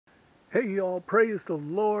Hey y'all, praise the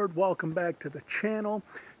Lord. Welcome back to the channel.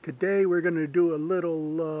 Today we're going to do a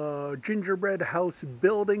little gingerbread house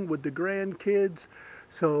building with the grandkids.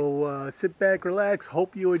 So sit back, relax,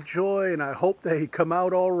 hope you enjoy, and I hope they come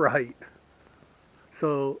out all right.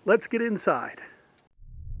 So let's get inside.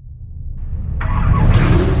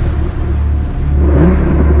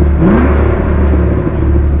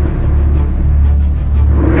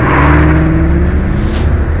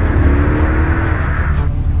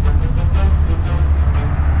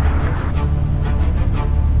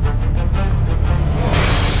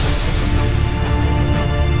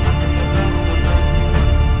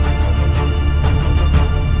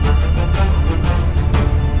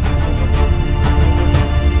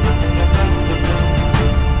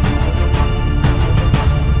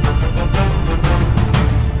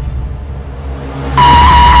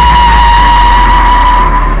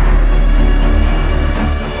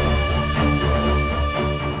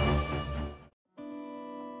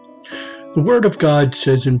 The Word of God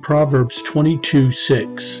says in Proverbs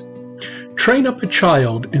 22:6, "Train up a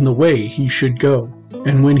child in the way he should go,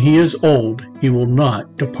 and when he is old, he will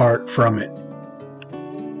not depart from it."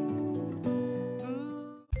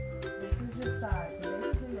 This is your side. So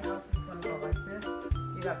basically your house is going to go like this.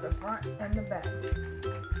 You got the front and the back.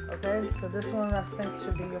 Okay, so this one I think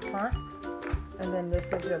should be your front. And then this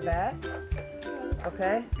is your back.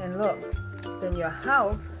 Okay, and look, then your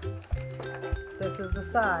house, this is the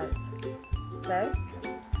sides. Okay,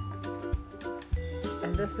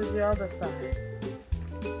 and this is your other side.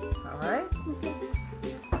 Alright,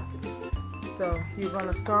 so you're going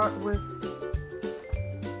to start with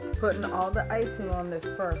putting all the icing on this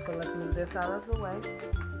first. So let's move this out of the way.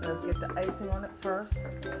 Let's get the icing on it first.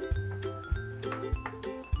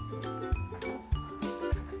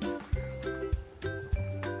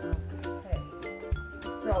 Okay,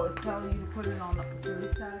 so it's telling you to put it on the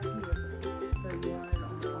three sides here. So you want it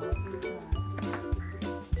on all three sides.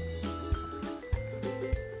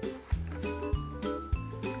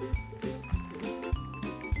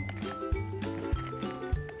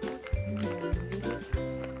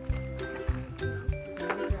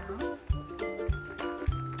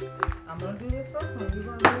 I'm going to do this first one. You're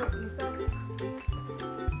going to do it yourself.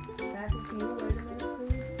 Kathy, can you wait a minute,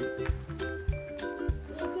 please?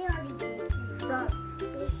 Stop.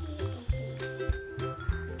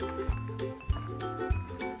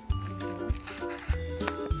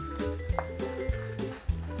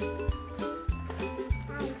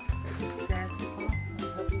 Dance, come on.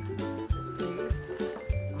 I'll help you. Just squeeze.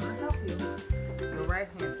 I'm going to help you. Your right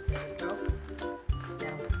hand. There you go.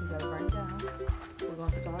 Now, you got to bring it down. We're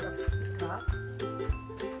going to start up at the top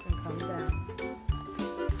and come down.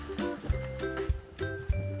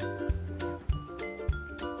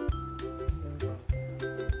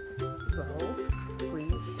 So,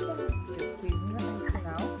 squeeze. You're squeezing the icing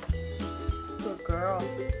out. Good girl.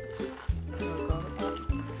 Good girl.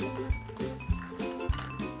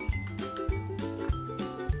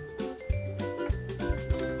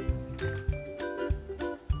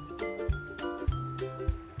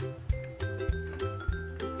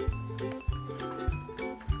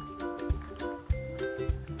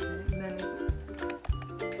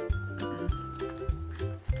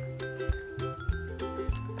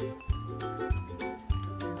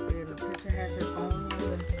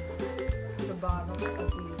 Bottom of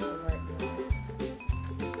these right now.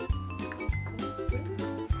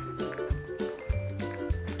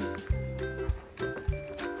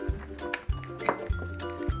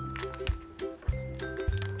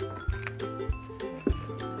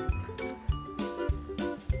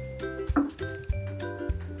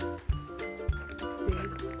 See?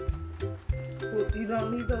 Well, you don't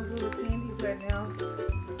need those little candies right now.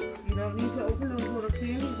 You don't need to open those little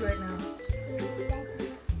candies right now.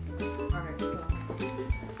 Alright, so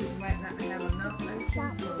you might not have enough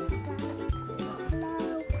icing, so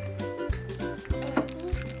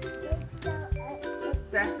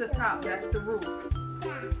that's the top, that's the roof.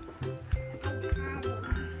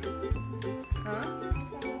 Huh?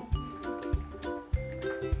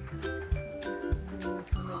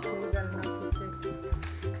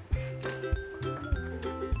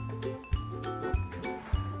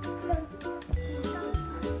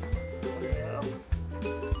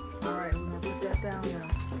 Down now.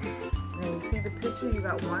 Now you see the picture, you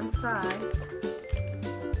got one side.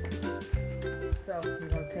 So you're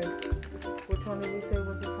going to take, which one did we say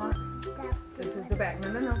was the front? This is the back.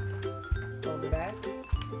 No. Go the back.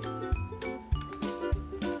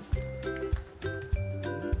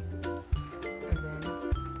 And then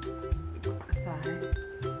a side here.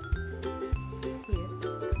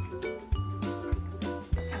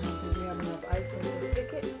 I don't think we have enough icing to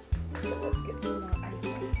stick it.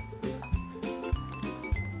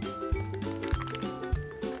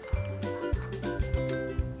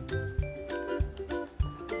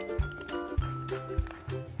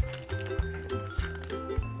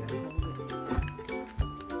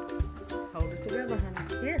 Hold it together,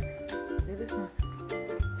 honey. Here. Do this one.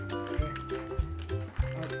 There.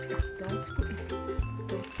 Oh, don't squeeze.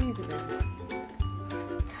 Don't squeeze it, baby.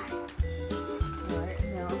 Alright,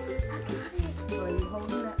 now. So you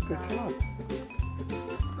holding that Good side. job.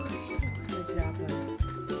 Good job, honey.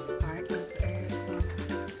 Alright, let's add some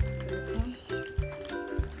to this one.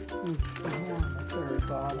 Stay on the very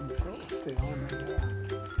bottom, so it'll stay on there.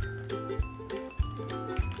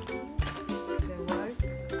 Say what?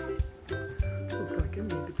 Looks like it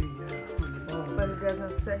needs to be on the bottom. But it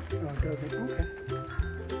doesn't say. Oh, it doesn't? Okay.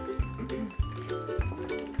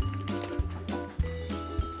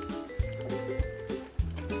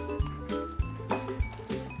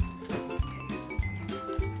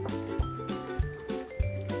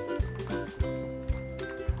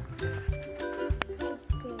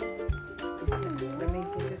 Let me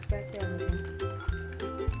put this back down again.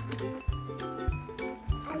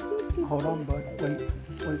 Hold on, bud.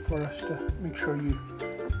 Wait for us to make sure you.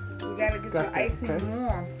 You gotta get Got your that, icing okay.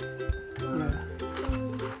 warm. Yeah.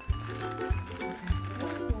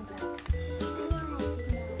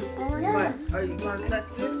 But are you gonna touch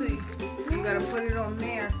this or you gotta put it on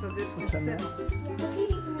there so this What's that can now? sit?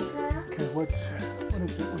 Okay, what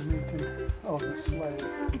is it we're making? Oh, the sleigh.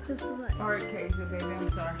 It's a sled. Alright, Kasia, baby,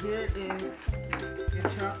 I'm sorry. Here is your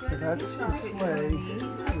chocolate. So that's the chocolate sleigh you need.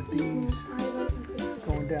 with these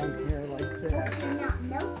going down here like that.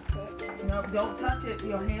 No, don't touch it.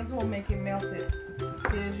 Your hands will make it melt it.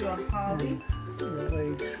 Here's your holly. And your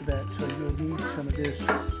legs for that, so you'll need some of this to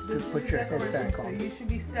This put is your head decoration, back so on. you should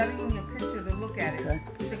be studying your picture to look at it. Okay.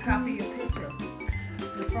 To copy your picture.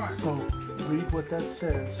 The front. So read what that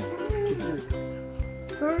says to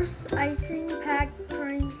do. First icing pack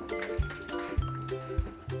print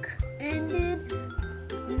ended.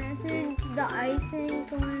 Message the icing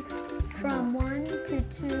point from 1 to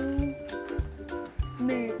 2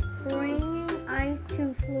 minutes. Bringing ice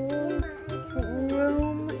to floor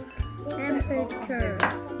room temperature.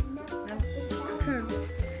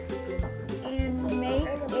 And make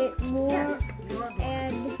it more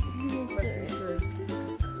adhesive.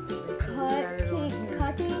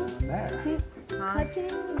 Cutting There. Cutting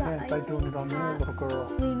the Yeah, by doing it on your icing little girl,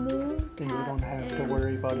 remove then you don't have to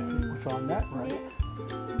worry about if it was on that right.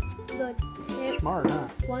 the tip Smart, huh?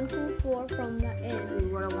 1 to 4 from the See,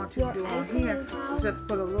 end. what I want you to do on here is just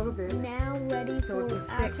put a little bit Now ready So it for can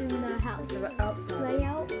stick action the house. to the outside.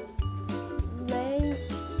 Layout.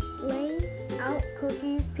 Lay out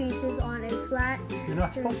cookies pieces on a flat. You're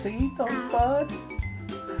not supposed to eat those, bud.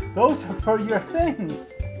 Those are for your thing.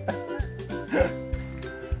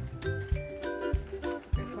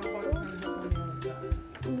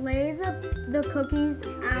 Lay the cookies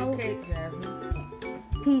out Okay, Jasmine.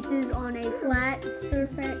 pieces on a flat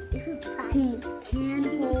surface. Piece can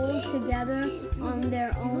hold together on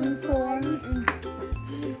their own form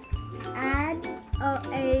and add a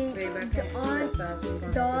Babe, I can't see that side, so you're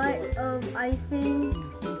gonna dot have to do it. of icing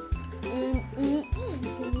in each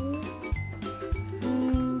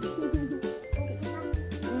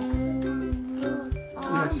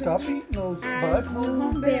Yeah, stop eating those, as bud.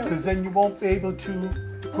 you Because build. then you won't be able to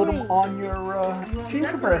put them on your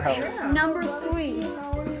gingerbread house. Yeah. Number 3,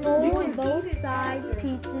 fold both side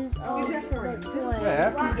pieces of the sleigh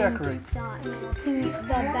Yeah, after you decorate. side to the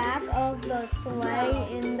back of the sleigh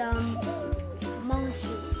in the monkey.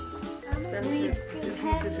 That's We it. Two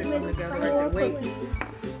pack pieces should come with together 4 right there. Wait. cookies.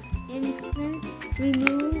 Instant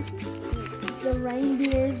remove the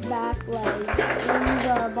reindeer's back legs in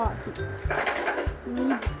the box.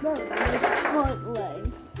 Leave the front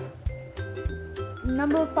legs.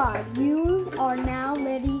 Number 5. You are now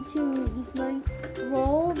ready to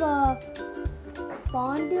roll the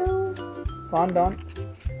fondant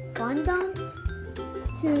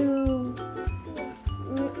to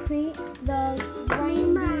create the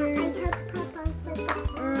reindeer's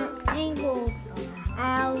ankles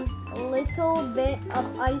as a little bit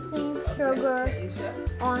of icing sugar Kasia,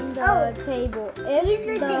 on the table.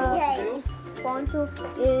 If the fondant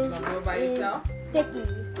is gonna do it by yourself?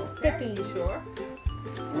 sticky. You sure?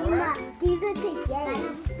 Alright.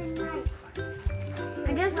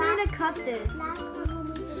 I just need to cut this.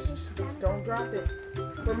 Don't drop it.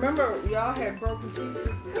 Remember, y'all had broken pieces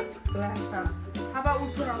last time. How about we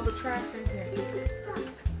put all the trash in here?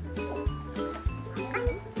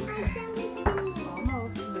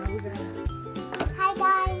 Almost. Now we gotta. Hi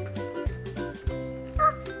guys.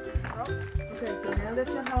 Okay, so now that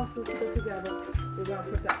your house is put together, we're gonna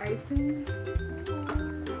put the icing.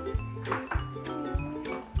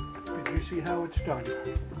 Did you see how it's done?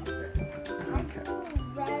 Okay.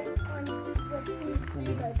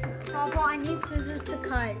 Papa, I need scissors to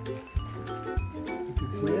cut. You can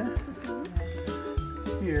see it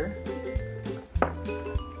here.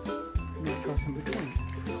 And it goes in between.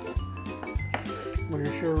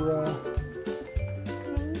 Where's your,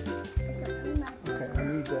 okay, I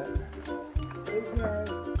need that. Okay,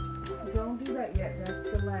 don't do that yet, that's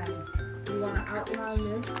the last. You wanna outline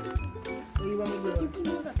this? Or you want me to do it? can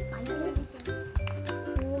never find anything.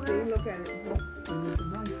 See, look at it. I need the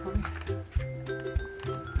knife, honey.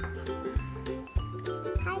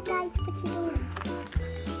 Hi guys, what you doing?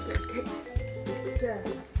 Yeah.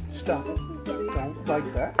 Stop it. Don't like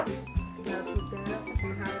that. You gotta put that up, see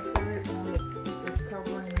how it's got it on it, it's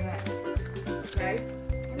covering that, okay?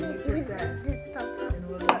 And you put that, and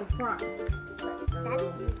we'll do the front. And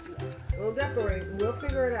we'll decorate, we'll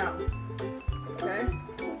figure it out, okay?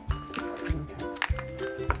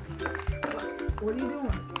 What are you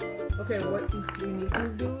doing? Okay, what you need to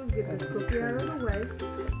do is get this cookie out of the way,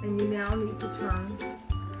 and you now need to turn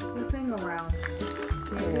the thing around.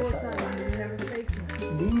 Can't do it side, you need to have it facing.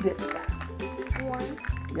 Knead it. One.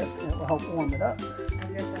 Yep, and it will help warm it up. I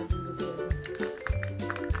guess I'll do the table.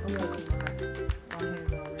 I'm working on it. My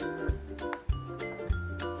hands already hurt.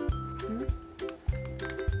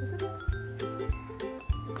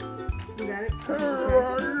 You got it?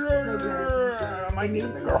 Okay. No, Jack. I might need a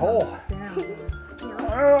bigger hole. Down.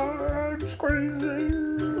 I'm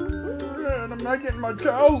squeezing. And I'm not getting much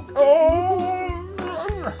out. Oh,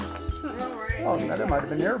 Alright. oh, now there might have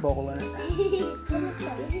been air bubble in it.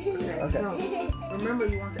 Okay. So, remember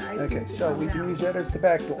you want the ice Okay, to so come we can down. use that as the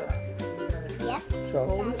back door. Yep.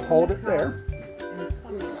 So hold it there. And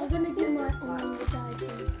squeeze. I'm gonna do my own with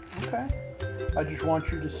icing. Okay. I just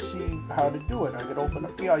want you to see how to do it. I could open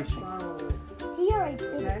up the icing. Follow it. Here I did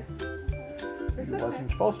it. Okay? It's You okay. wasn't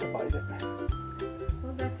supposed to bite it.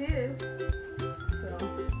 Well, that's his. So,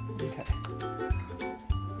 Okay.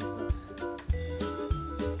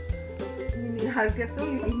 you need how to get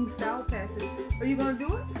through. You eating Sour Patches. Are you gonna do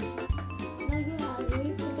it? No, yeah, we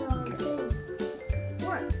put it on the thing.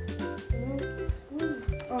 What? And then squeeze.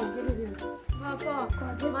 Oh, get it in. Papa,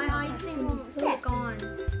 my icing is gone.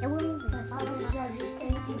 It wouldn't be the others are just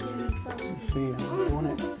anything See, I'm doing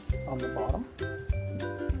it on the bottom.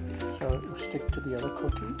 So it will stick to the other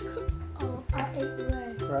cookie, Oh, I ate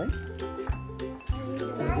red. right? I ate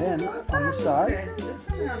And red. then on the side, Okay, it's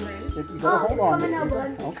coming out, lady. you gotta hold it's on. coming out,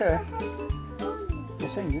 bud. Okay.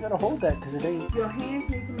 You're saying you gotta hold that because it ain't. Your hands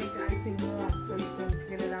need to make the icing warm so you can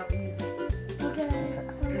get it out easy. Okay.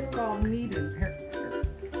 It's called kneading. Here.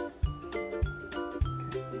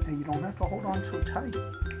 And you don't have to hold on so tight.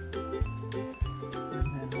 And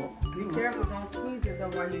then what Be we'll do, careful, don't squeeze it though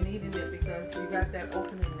while you're kneading it because you got that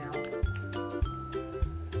opening now.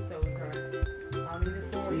 So we're gonna, I'll knead it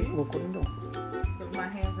for see, you look what I'm doing. because my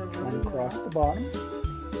hands are really And across warm. the bottom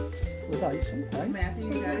with icing, right? Matthew,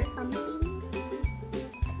 you got it?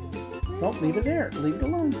 Nope, leave it there. Leave it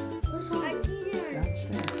alone. Downstairs.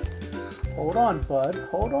 Hold on, bud.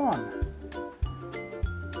 Hold on.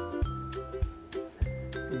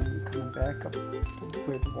 And then you're coming back up to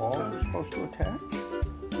where the walls are supposed to attach.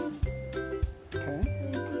 Okay.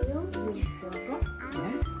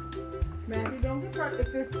 Yeah. Matthew, don't get hurt. If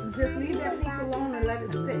it's, just leave that piece alone and let it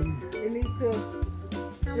stay. It needs to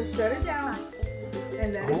just set it down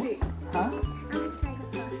and let it be. Huh?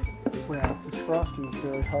 Well, this frosting is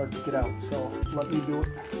very hard to get out, so let me do it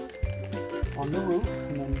on the roof,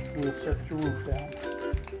 and then we'll set the roof down.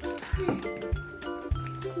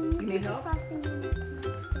 You need help?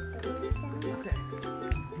 Okay.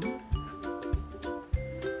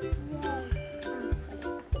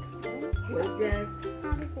 Wait, guys.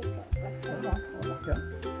 Hold on, yeah.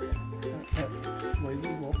 That's the way we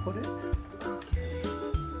will put it.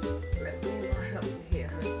 Let me help you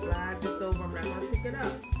here. Slide this over. I'm not going to pick it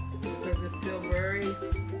up because it's still very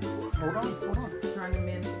Hold on. trying to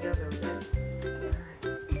mend together, okay?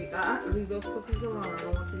 Leave those cookies alone. I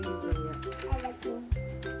don't want you to use them yet.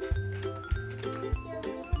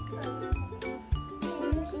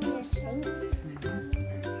 So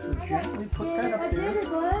gently put that up there.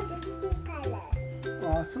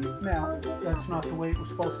 Awesome. Now, that's not the way it was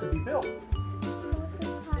supposed to be built. It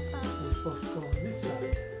was supposed to go on this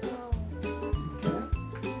side. Okay?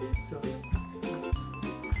 So,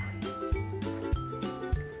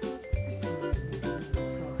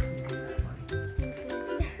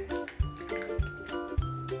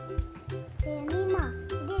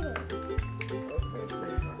 Okay,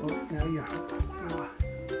 oh, now you.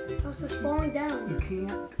 How's this going upside down. You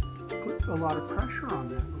can't put a lot of pressure on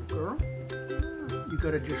that, little girl. You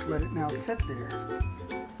gotta just let it now sit there.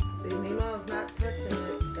 See, Mima's not touching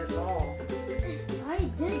it at all. I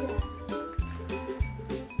did that.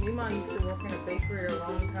 Mima used to work in a bakery a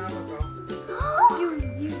long time ago.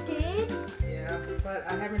 You did? Yeah, but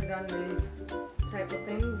I haven't done these type of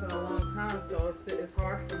things in a long time, so it's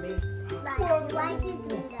hard for me. Why do you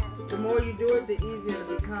do that? The more you do it, the easier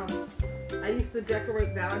it becomes. I used to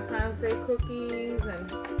decorate Valentine's Day cookies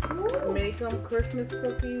and make them Christmas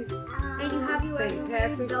cookies. And have you St. ever made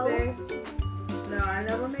Patrick's those? Day. No, I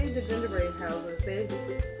never made the gingerbread houses.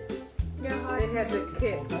 They're hard They had the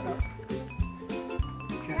kit. Hold that up.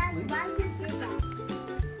 Gently. Why you did that?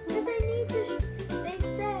 Because they need to, they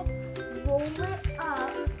said, roll it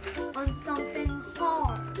up on something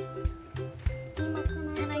hard.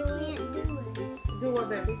 And I can't do it. Do what,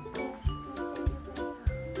 baby?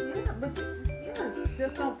 Yeah, but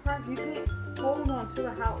just don't press. You can't hold on to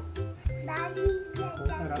the house. Hold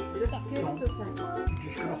that up. Just give it to them. You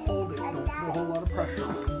just gotta hold it. Don't put a whole lot of pressure on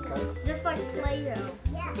it, okay? Just like Play-Doh.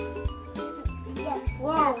 Yeah.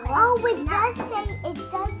 Whoa. Oh, it does say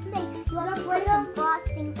you have to put some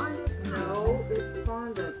frosting on the top. No, it's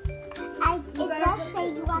fondant. It does say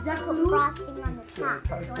you have to put frosting on the It's a top.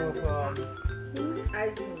 type of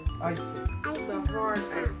Icing. icing. It's a hard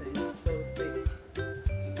icing, so to speak.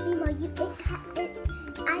 Mima, I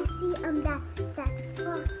see that's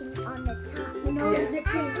frosting on the top. No, Yes. it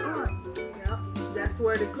came on. Yep, that's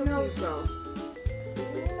where the cookies go.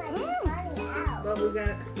 Mima, it's funny out. But we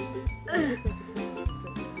got.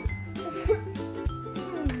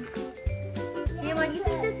 Mima, do you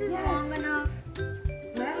think this is long enough?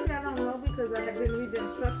 Maybe I don't know because I didn't read the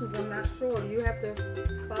instructions. I'm not sure. You have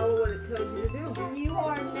to follow what it tells you to do. You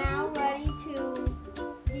are now ready to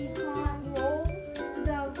roll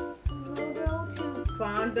the Ludo to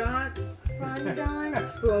Fondant, fondant,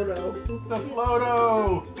 Explodo. The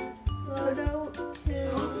Floto! Ludo to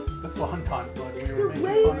The fondant, but we were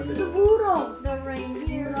making fun of it. Voodoo. the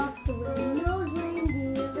reindeer, The nose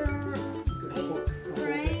reindeer.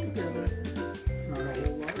 spring, Not a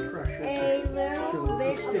whole lot of pressure. a little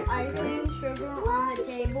bit of icing, sugar on the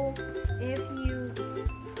table. If you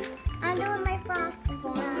I'm doing my frosting.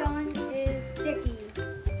 fondant is sticky.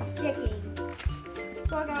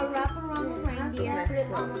 So I gotta wrap it around the reindeer and put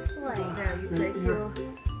it on the sleigh. Now you take your.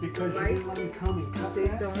 Because you didn't let me come and cut See,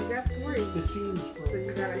 that. so only got 3. The seams So broke.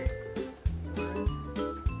 you gotta.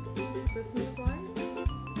 Christmas light.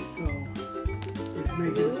 So it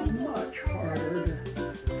makes it much harder to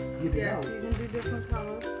get it Yes, out. you can do different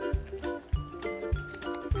colors.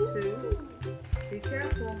 2. Be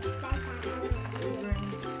careful.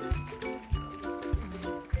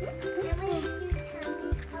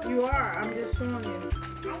 You are. I'm just showing you.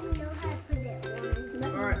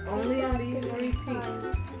 Alright, only on these 3 peaks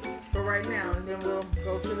for right now, and then we'll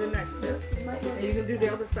go to the next step. And you can do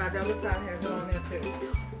the other side. The other side has it on there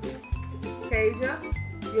too. Kasia,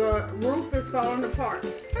 your roof is falling apart.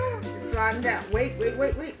 It's sliding down. Wait.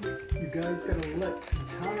 You guys gotta let some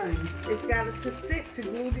time. It's got to stick to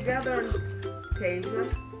glue together. Kasia,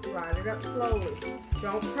 slide it up slowly.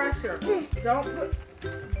 Don't pressure. Don't put.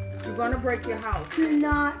 You're gonna break your house.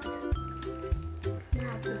 Not.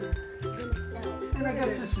 And I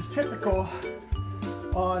guess this is typical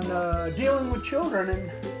on dealing with children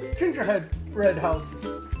in gingerbread houses.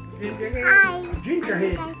 Gingerhead. Hi.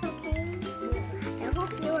 Gingerhead. Are you guys okay? I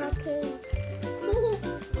hope you're okay.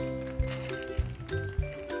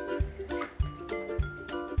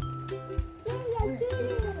 Yay, I did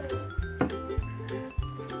it.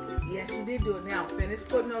 Yes, you did do it. Now finish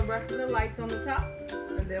putting the rest of the lights on the top,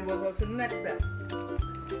 and then we'll go to the next step.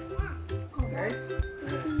 Okay.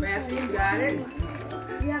 Matthew, you got it.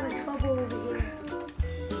 We have a trouble over here.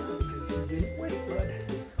 You didn't wait, bud.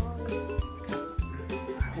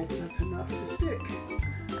 I hope that's enough to stick.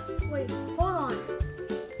 Wait, hold on.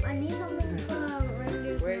 I need something for the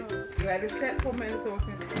reindeer's Wait, nose. you had it set for a minute so it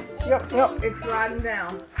can. Yep. It's sliding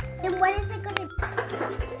down. Then what is it going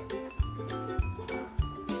to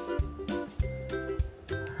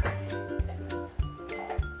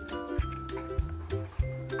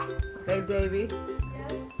Hey, Davy.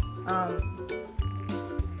 Yes?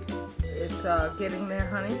 It's getting there,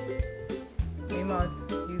 honey. Mima's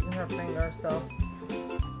using her finger, so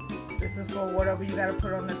this is for whatever you gotta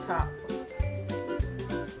put on the top.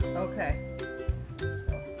 Okay.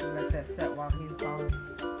 So let that set while he's gone.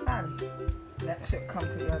 Patty. That should come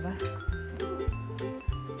together.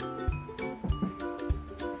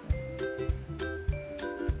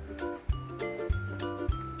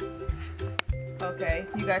 Okay,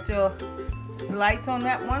 you got your lights on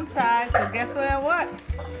that one side, so guess what?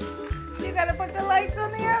 You got gotta put the lights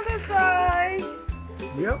on the other side.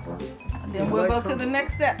 Yep. And then we'll go to the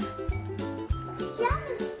next step.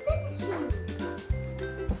 Johnny's finishing.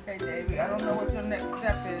 Okay, Davey, I don't know what your next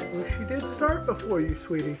step is. Well, she did start before you,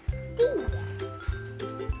 sweetie.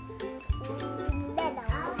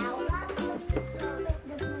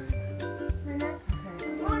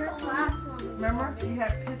 Remember, you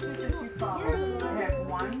have pictures that you follow. You have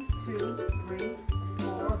 1, 2, 3,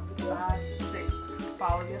 4, 5, 6.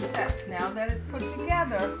 Follow your steps. Now that it's put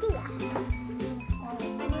together,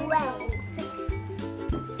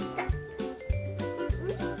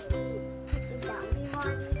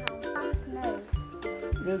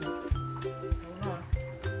 Is it? hold on.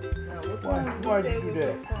 Now, which Why- one why you did say you was do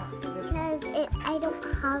the front? Because I don't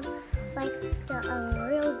have like the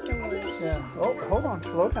real doors. Yeah. Oh, hold on.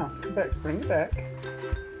 Slow down. Come back. Bring it back.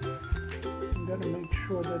 You gotta make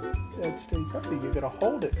sure that that stays up there. You gotta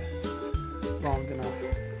hold it long enough.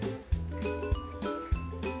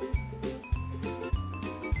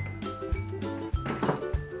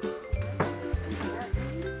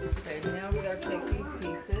 Okay, now we gotta take these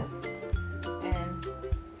pieces and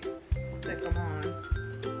stick them on.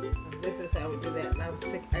 And this is how we do that. Now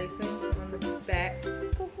stick icing on the back.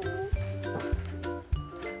 And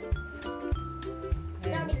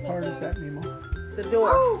What part is that, Mimo? the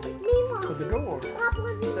door. Oh, Mima. For the door. Papa,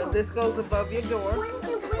 Mima. So this goes above your door. One of the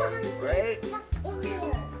windows is Right. stuck in there.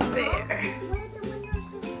 There. One of the windows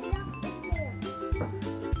is stuck in there.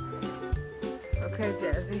 Okay,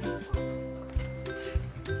 Jazzy.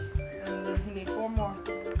 And you need 4 more.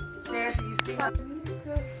 Jazzy, you see how you need it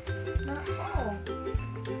to not fall.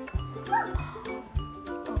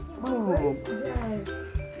 Oh,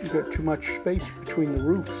 you got too much space between the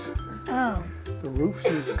roofs. Oh. The roofs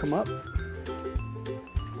need to come up and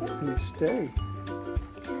stay.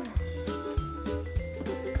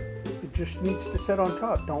 It just needs to sit on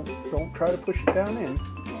top. Don't try to push it down in.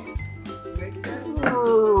 Make that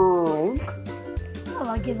I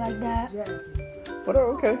like it like that. Jazzy. But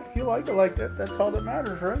okay, if you like it like that, that's all that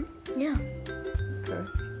matters, right? Yeah. Okay.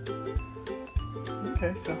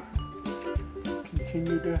 Okay, so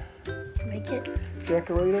continue to Make it.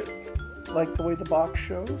 decorate it like the way the box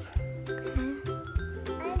shows. I'm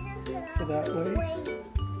just gonna So that way. wait.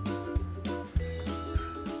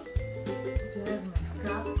 Jasmine,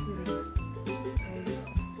 stop hitting it. There you go.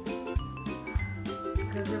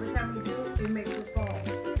 Because every time you do it, it makes it fall.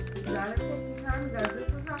 You gotta take your time, guys. This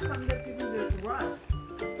is not something that you can just rush.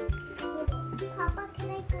 Papa, can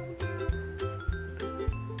I go now?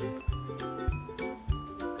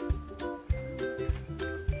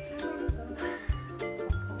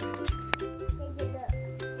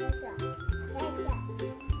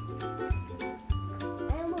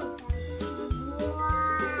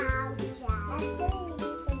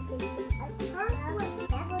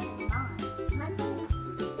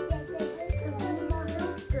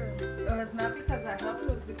 It's not because I helped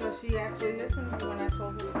her, it's because she actually listened to when I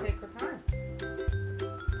told her to take her time.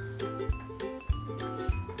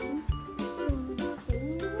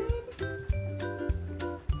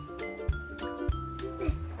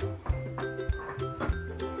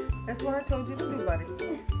 That's what I told you to do, buddy.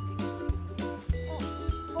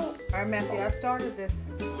 Alright, Matthew, I started this.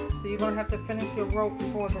 So you're going to have to finish your rope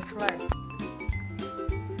for the sled.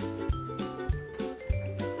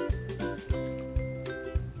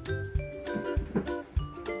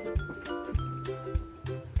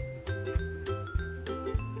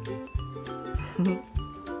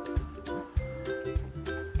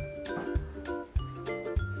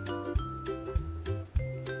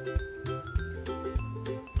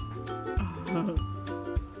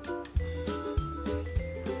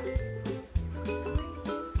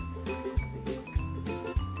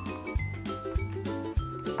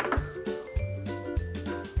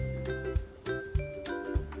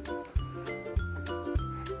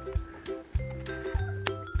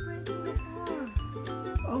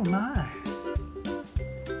 Oh my.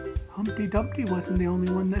 Humpty Dumpty wasn't the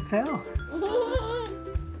only one that fell.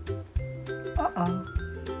 Uh-oh.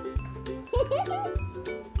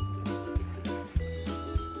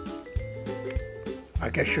 I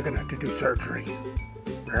guess you're gonna have to do surgery.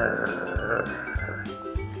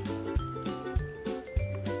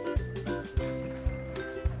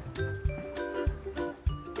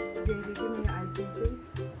 Davey, give me your icing, please.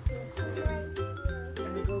 And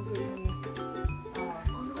then go get me.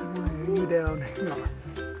 Lay you down. Hang on.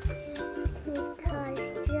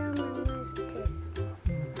 Because German listed.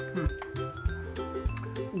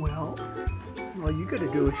 Well, all you gotta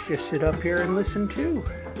do is just sit up here and listen too.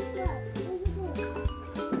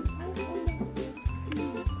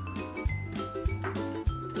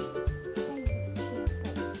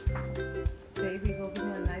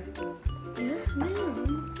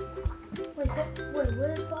 Wait,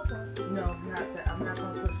 where's Papa's? No, not that. I'm not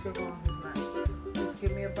gonna put sugar on his knife. Just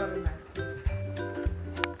give me a butter knife, please.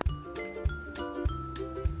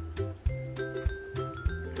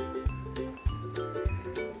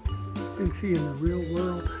 And see, in the real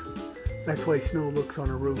world, that's why snow looks on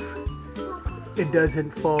a roof. It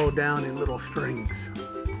doesn't fall down in little strings.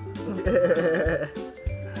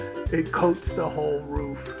 It coats the whole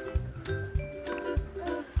roof.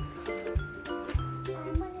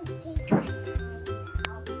 I'm gonna take it out.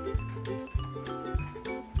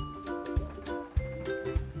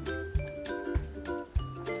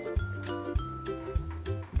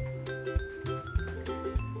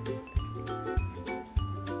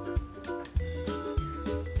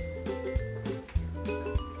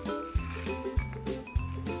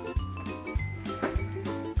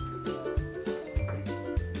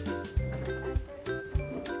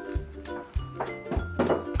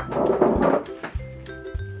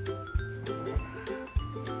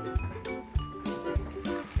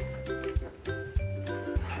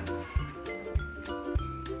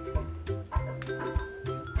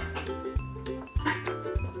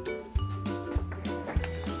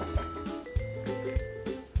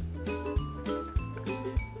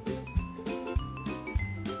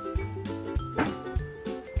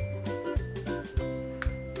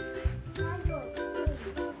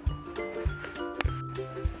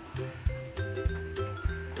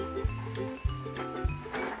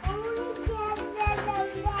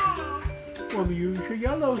 Well, use your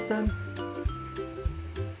yellows then.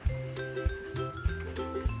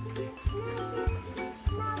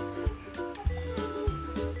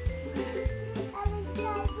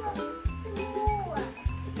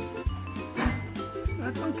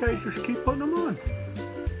 That's okay, just keep putting them on.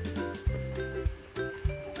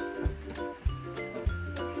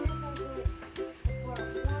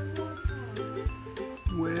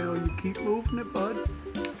 Well, you keep moving it, bud.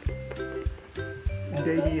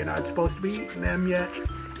 Davey, you're not supposed to be eating them yet.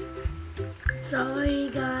 Sorry,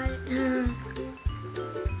 guys.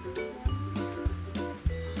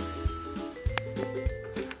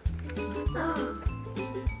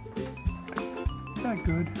 Not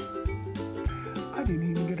good. I didn't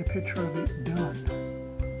even get a picture of it done.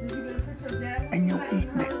 Did you get a picture of Dad? And you're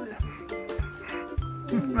eating it.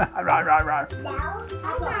 Rah, rah, rah, rah. No,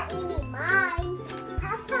 I'm not eating mine.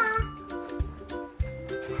 Papa.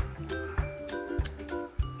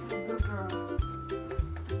 Good girl.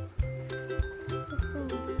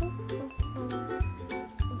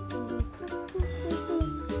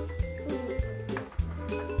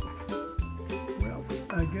 Well,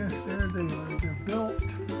 I guess there they are. They're built.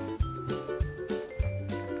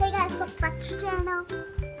 Hey guys, look back to channel.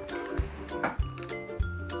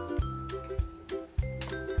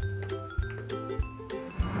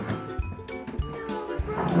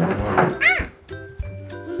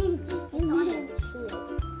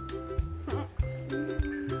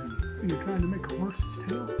 You're trying to make a horse's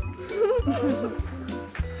tail?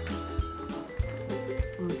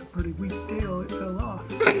 Well, it's a pretty weak tail. It fell off.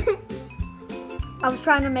 I was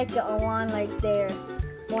trying to make it a line like there,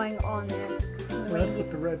 going on there. Well, that's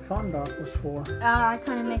what the red fondant was for. I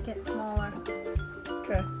couldn't make it smaller.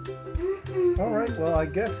 Okay. All right. Well, I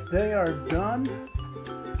guess they are done.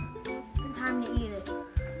 Time to eat it.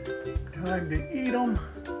 Time to eat them.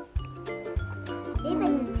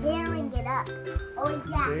 David's tearing it up. Oh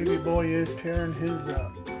yeah. Baby boy is tearing his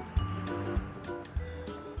up.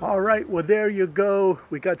 All right. Well, there you go.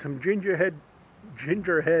 We got some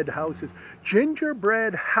gingerbread houses.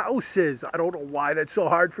 Gingerbread houses. I don't know why that's so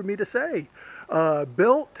hard for me to say.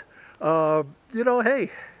 Built. You know,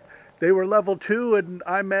 hey, they were level 2 and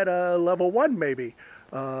I'm at a level 1 maybe.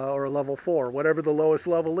 Or a level 4, whatever the lowest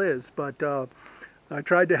level is. But I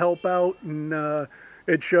tried to help out, and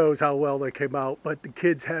it shows how well they came out. But the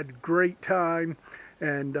kids had a great time,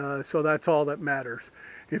 and so that's all that matters.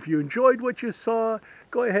 If you enjoyed what you saw,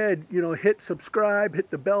 go ahead, hit subscribe, hit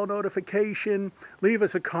the bell notification, leave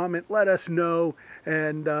us a comment, let us know,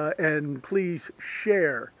 and please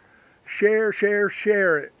share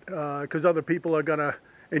it, because other people are gonna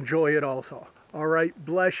enjoy it also. All right,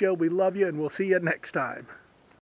 bless you. We love you, and we'll see you next time.